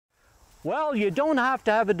Well, you don't have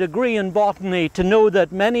to have a degree in botany to know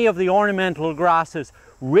that many of the ornamental grasses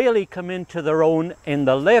really come into their own in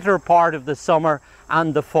the later part of the summer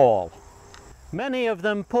and the fall. Many of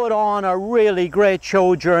them put on a really great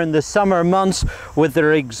show during the summer months with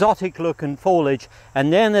their exotic looking foliage,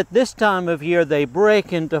 and then at this time of year they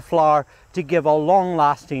break into flower to give a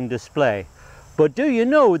long-lasting display. But do you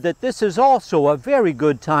know that this is also a very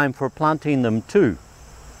good time for planting them too?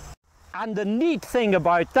 And the neat thing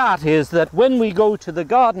about that is that when we go to the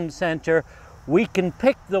garden centre, we can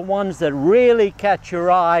pick the ones that really catch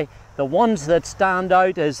your eye, the ones that stand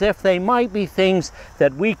out as if they might be things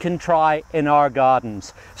that we can try in our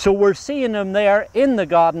gardens. So we're seeing them there in the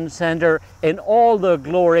garden centre in all their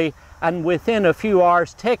glory, and within a few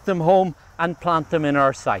hours take them home and plant them in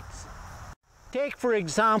our sites. Take for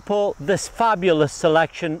example this fabulous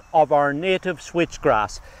selection of our native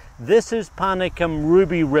switchgrass. This is Panicum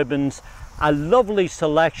ruby ribbons, a lovely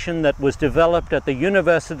selection that was developed at the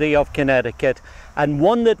University of Connecticut, and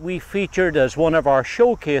one that we featured as one of our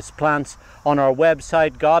showcase plants on our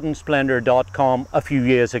website gardensplendor.com a few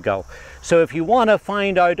years ago. So if you want to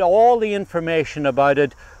find out all the information about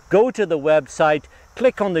it, go to the website,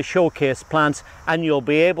 click on the showcase plants, and you'll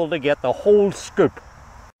be able to get the whole scoop.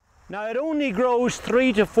 Now it only grows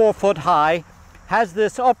 3 to 4 foot high, has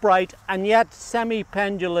this upright and yet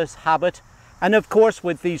semi-pendulous habit, and of course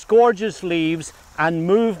with these gorgeous leaves and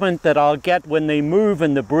movement that I'll get when they move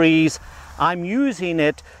in the breeze, I'm using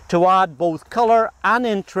it to add both colour and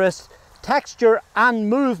interest, texture and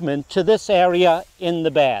movement to this area in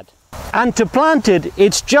the bed. And to plant it,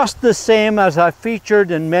 it's just the same as I've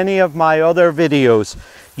featured in many of my other videos.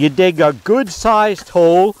 You dig a good sized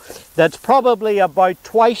hole that's probably about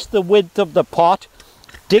twice the width of the pot.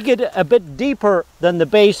 Dig it a bit deeper than the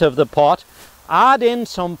base of the pot, add in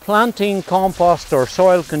some planting compost or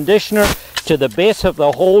soil conditioner to the base of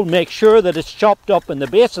the hole, make sure that it's chopped up in the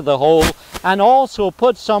base of the hole, and also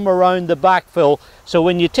put some around the backfill, so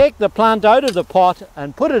when you take the plant out of the pot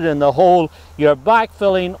and put it in the hole, you're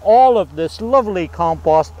backfilling all of this lovely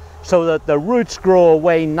compost so that the roots grow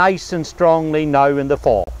away nice and strongly now in the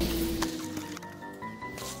fall.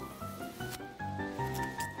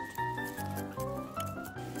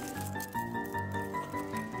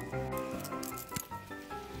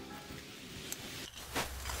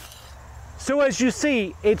 So as you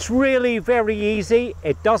see, it's really very easy.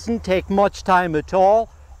 It doesn't take much time at all.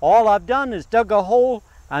 All I've done is dug a hole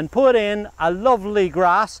and put in a lovely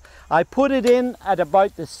grass. I put it in at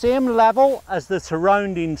about the same level as the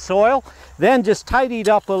surrounding soil, then just tidied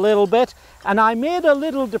up a little bit, and I made a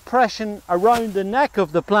little depression around the neck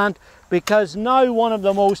of the plant, because now one of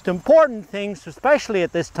the most important things, especially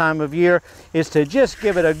at this time of year, is to just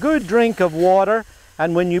give it a good drink of water.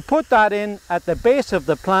 And when you put that in at the base of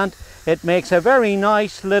the plant, it makes a very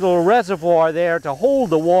nice little reservoir there to hold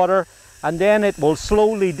the water, and then it will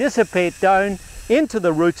slowly dissipate down into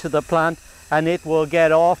the roots of the plant, and it will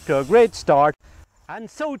get off to a great start. And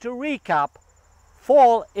so to recap,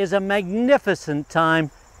 fall is a magnificent time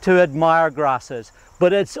to admire grasses,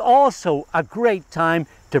 but it's also a great time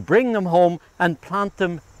to bring them home and plant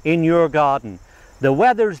them in your garden. The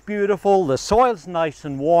weather's beautiful, the soil's nice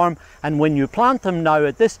and warm, and when you plant them now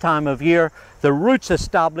at this time of year, the roots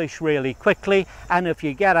establish really quickly, and if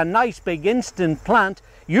you get a nice big instant plant,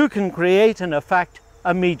 you can create an effect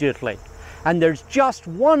immediately. And there's just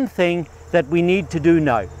one thing that we need to do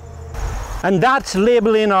now, and that's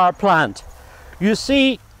labeling our plant. You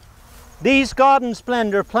see, these Garden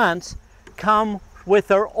Splendor plants come with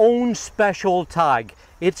their own special tag.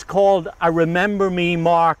 It's called a Remember Me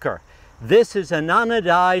marker. This is an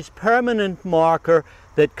anodized permanent marker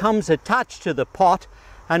that comes attached to the pot,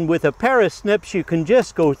 and with a pair of snips you can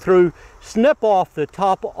just go through, snip off the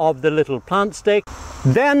top of the little plant stick,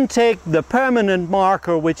 then take the permanent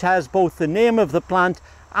marker which has both the name of the plant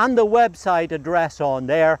and the website address on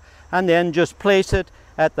there, and then just place it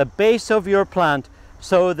at the base of your plant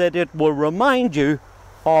so that it will remind you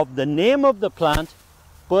of the name of the plant,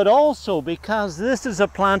 but also because this is a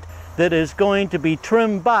plant that is going to be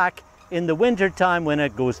trimmed back in the winter time when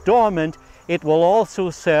it goes dormant, it will also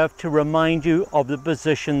serve to remind you of the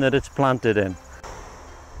position that it's planted in.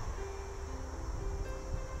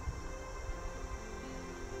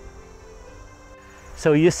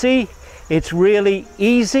 So you see, it's really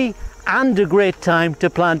easy and a great time to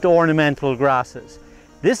plant ornamental grasses.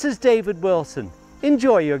 This is David Wilson.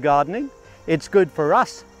 Enjoy your gardening. It's good for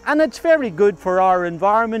us, and it's very good for our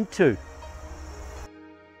environment too.